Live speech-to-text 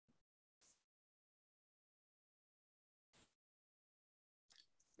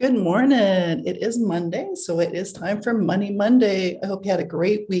Good morning. It is Monday, so it is time for Money Monday. I hope you had a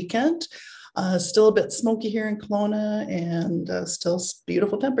great weekend. Still a bit smoky here in Kelowna and still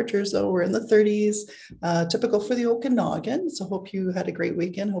beautiful temperatures, though. We're in the 30s, typical for the Okanagan. So hope you had a great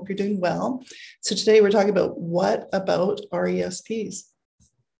weekend. Hope you're doing well. So today we're talking about what about RESPs?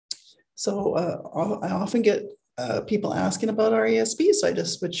 So I often get people asking about RESP, so I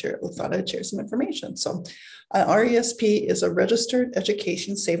just thought I'd share some information. So RESP is a registered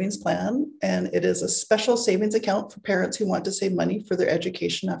education savings plan, and it is a special savings account for parents who want to save money for their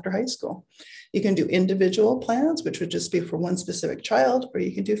education after high school. You can do individual plans, which would just be for one specific child, or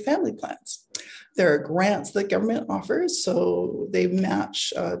you can do family plans. There are grants that government offers, so they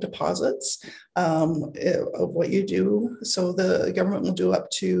match deposits of what you do. So the government will do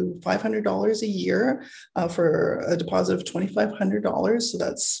up to $500 a year for a deposit of $2,500. So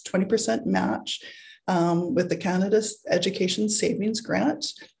that's 20% match with the Canada's Education Savings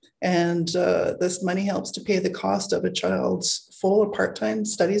Grant. And this money helps to pay the cost of a child's full or part-time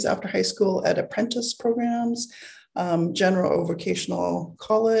studies after high school at apprentice programs, general or vocational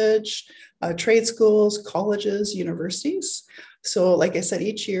college, trade schools, colleges, universities. So like I said,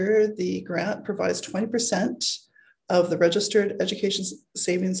 each year the grant provides 20% of the registered education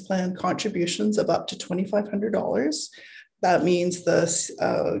savings plan contributions of up to $2,500. That means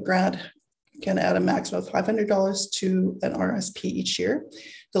the grant can add a maximum of $500 to an RSP each year.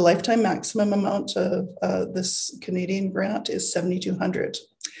 The lifetime maximum amount of this Canadian grant is $7,200.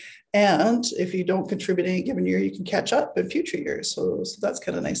 And if you don't contribute any given year, you can catch up in future years. So that's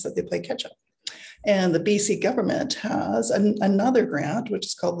kind of nice that they play catch up. And the BC government has another grant, which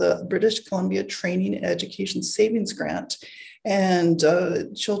is called the British Columbia Training and Education Savings Grant. And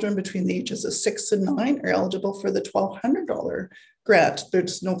children between the ages of 6 and 9 are eligible for the $1,200 grant.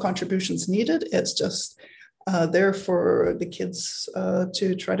 There's no contributions needed. It's just there for the kids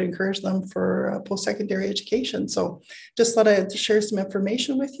to try to encourage them for post-secondary education. So just thought I'd share some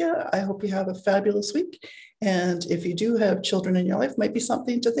information with you. I hope you have a fabulous week. And if you do have children in your life, might be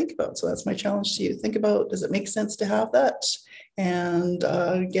something to think about. So that's my challenge to you. Think about, does it make sense to have that? And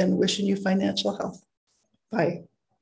again, wishing you financial health. Bye.